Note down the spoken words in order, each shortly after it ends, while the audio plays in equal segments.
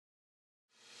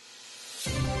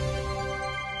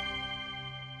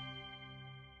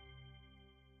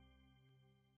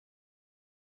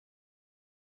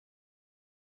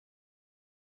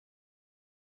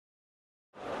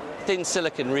thin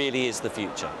silicon really is the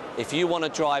future. If you want to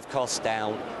drive costs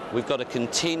down, we've got to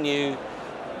continue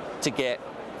to get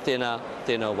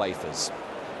thinner wafers.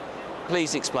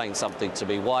 Please explain something to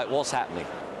me. What's happening?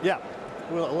 Yeah,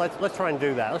 well, let's try and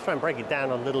do that. Let's try and break it down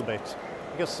a little bit.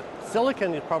 Because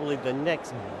silicon is probably the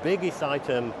next biggest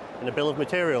item in a bill of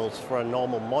materials for a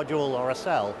normal module or a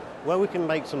cell, where we can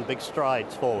make some big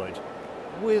strides forward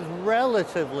with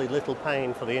relatively little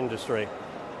pain for the industry.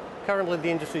 Currently the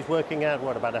industry is working at,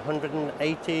 what, about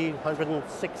 180,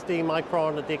 160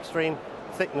 micron at the extreme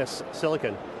thickness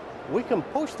silicon. We can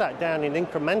push that down in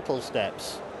incremental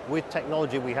steps with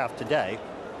technology we have today,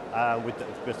 with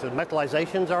the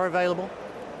metallizations are available.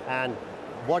 And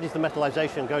what is the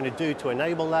metallization going to do to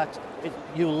enable that?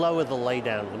 You lower the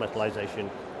laydown of the metallization.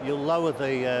 You lower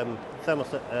the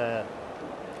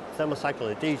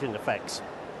thermocycle adhesion effects.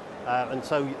 And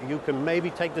so you can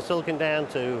maybe take the silicon down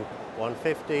to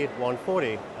 150,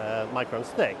 140 microns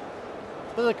thick.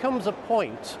 But there comes a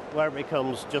point where it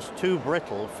becomes just too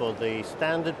brittle for the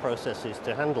standard processes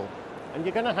to handle. And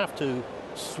you're going to have to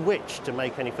switch to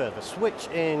make any further. Switch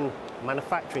in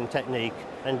manufacturing technique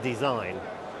and design.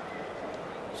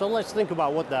 So let's think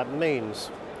about what that means.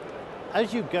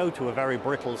 As you go to a very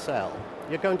brittle cell,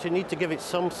 you're going to need to give it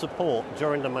some support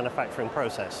during the manufacturing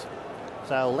process.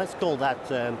 So let's call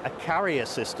that a carrier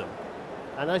system.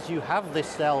 And as you have this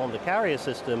cell on the carrier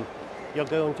system, you're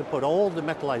going to put all the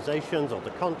metallizations or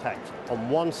the contact on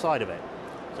one side of it.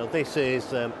 So this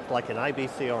is like an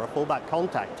IBC or a full-back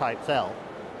contact type cell.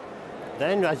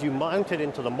 Then as you mount it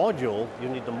into the module, you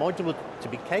need the module to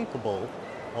be capable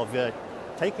of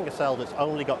taking a cell that's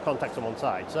only got contacts on one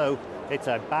side. So it's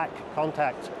a back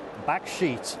contact, back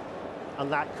sheet,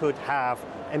 and that could have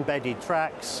embedded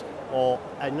tracks or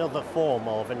another form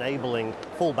of enabling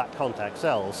full-back contact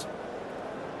cells.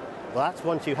 Well, that's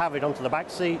once you have it onto the back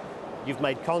seat, you've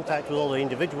made contact with all the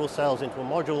individual cells into a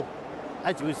module.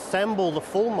 As you assemble the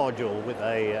full module with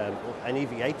an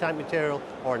EVA type material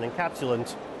or an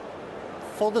encapsulant,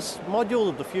 for this module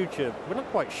of the future, we're not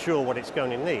quite sure what it's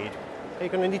going to need. Are you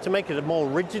going to need to make it more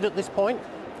rigid at this point?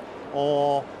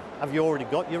 Or have you already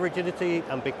got your rigidity,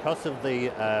 and because of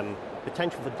the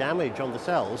potential for damage on the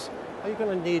cells, are you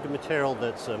going to need a material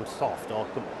that's soft or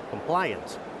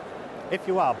compliant? If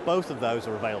you are, both of those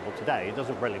are available today. It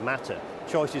doesn't really matter.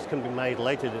 Choices can be made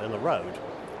later in the road.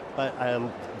 But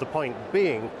the point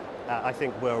being, I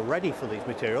think we're ready for these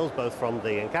materials, both from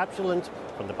the encapsulant,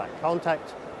 from the back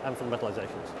contact, and from the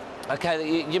metallizations.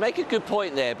 Okay, you make a good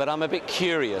point there, but I'm a bit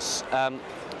curious.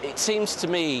 It seems to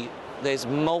me there's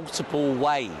multiple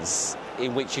ways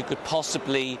in which you could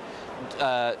possibly,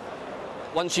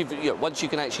 once you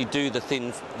can actually do the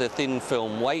thin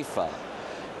film wafer,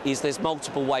 there's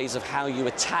multiple ways of how you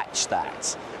attach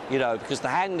that. Because the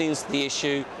handling's the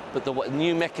issue, but the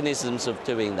new mechanisms of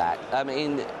doing that. I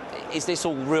mean, is this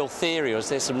all real theory, or is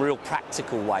there some real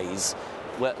practical ways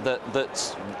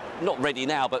that's not ready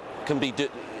now, but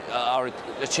are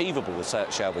achievable,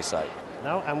 shall we say?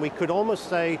 No, and we could almost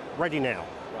say ready now.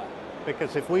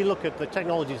 Because if we look at the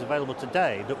technologies available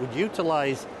today that would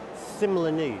utilize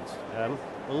similar needs,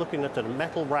 we're looking at a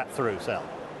metal wrap-through cell,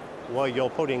 where you're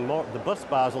putting the bus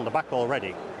bars on the back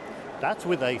already. That's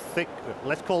with a thick,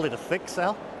 let's call it a thick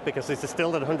cell, because this is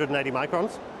still at 180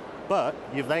 microns, but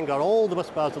you've then got all the bus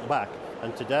bars at the back.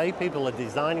 And today, people are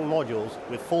designing modules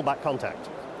with full back contact.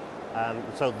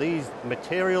 So these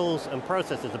materials and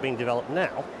processes are being developed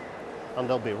now, and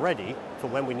they'll be ready for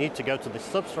when we need to go to the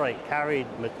substrate carried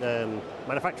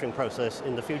manufacturing process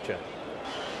in the future.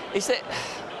 Is it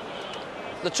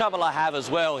the trouble I have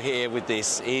as well here with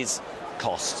this is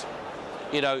cost.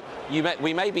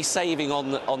 We may be saving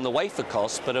on the wafer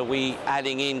cost, but are we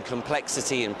adding in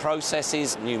complexity in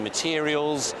processes, new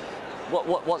materials?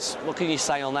 What can you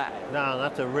say on that? No,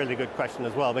 that's a really good question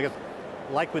as well, because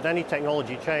like with any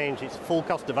technology change, it's full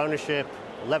cost of ownership,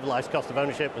 levelized cost of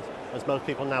ownership, as most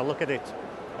people now look at it,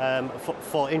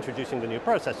 for introducing the new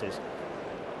processes.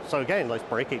 So again, let's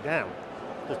break it down.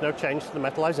 There's no change to the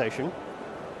metallization.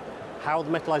 How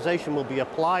the metallization will be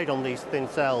applied on these thin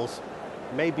cells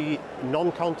may be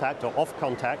non-contact or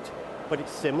off-contact, but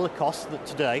it's similar costs that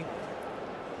today.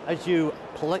 As you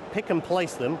pick and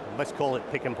place them, let's call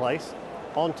it pick and place,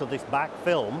 onto this back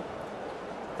film,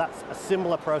 that's a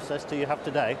similar process to you have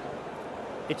today.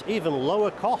 It's even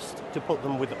lower cost to put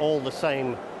them with all the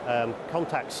same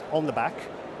contacts on the back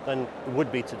than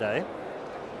would be today.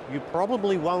 You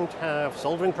probably won't have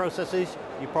soldering processes.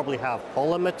 You probably have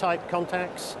polymer type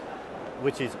contacts,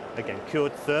 which is, again,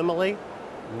 cured thermally.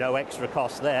 No extra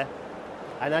cost there.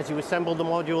 And as you assemble the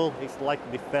module, it's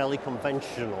likely to be fairly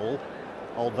conventional,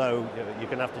 although you're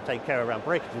going to have to take care around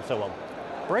breakage and so on.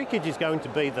 breakage is going to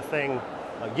be the thing,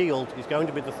 yield is going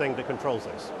to be the thing that controls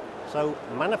this. So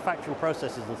manufacturing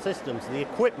processes and systems, the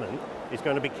equipment is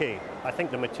going to be key. I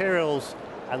think the materials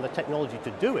and the technology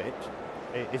to do it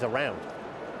is around.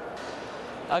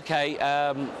 Okay,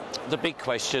 the big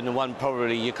question, and one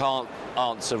probably you can't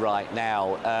answer right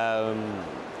now,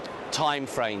 time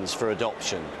frames for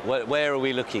adoption. Where are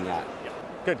we looking at? Yeah.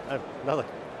 Good,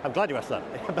 I'm glad you asked that.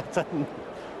 But,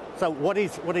 so what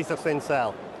is a thin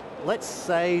cell? Let's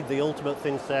say the ultimate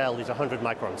thin cell is 100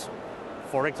 microns,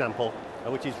 for example,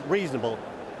 which is reasonable.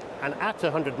 And at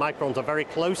 100 microns or very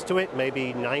close to it,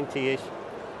 maybe 90-ish,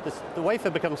 the wafer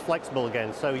becomes flexible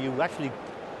again, so you actually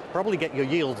probably get your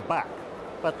yields back.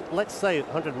 But let's say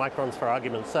 100 microns for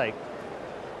argument's sake.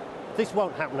 This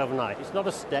won't happen overnight. It's not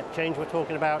a step change we're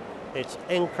talking about. It's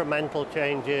incremental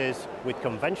changes with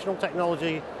conventional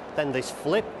technology, then this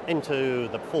flip into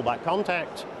the full-back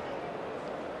contact.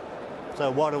 So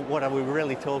what are we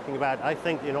really talking about? I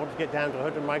think in order to get down to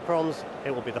 100 microns,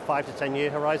 it will be the 5 to 10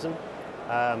 year horizon.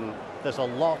 There's a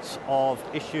lot of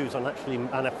issues on actually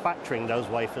manufacturing those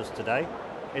wafers today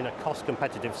in a cost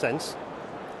competitive sense.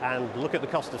 And look at the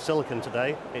cost of silicon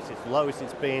today. It's its lowest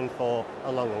it's been for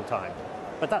a long, long time.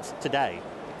 But that's today.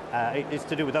 It's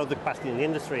to do with overcapacity in the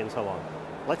industry and so on.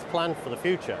 Let's plan for the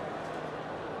future.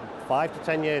 5 to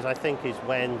 10 years, I think, is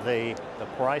when the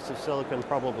price of silicon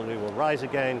probably will rise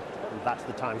again. And that's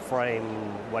the time frame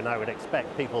when I would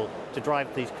expect people to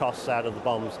drive these costs out of the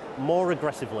BOMs more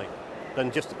aggressively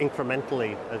than just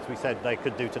incrementally, as we said, they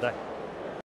could do today.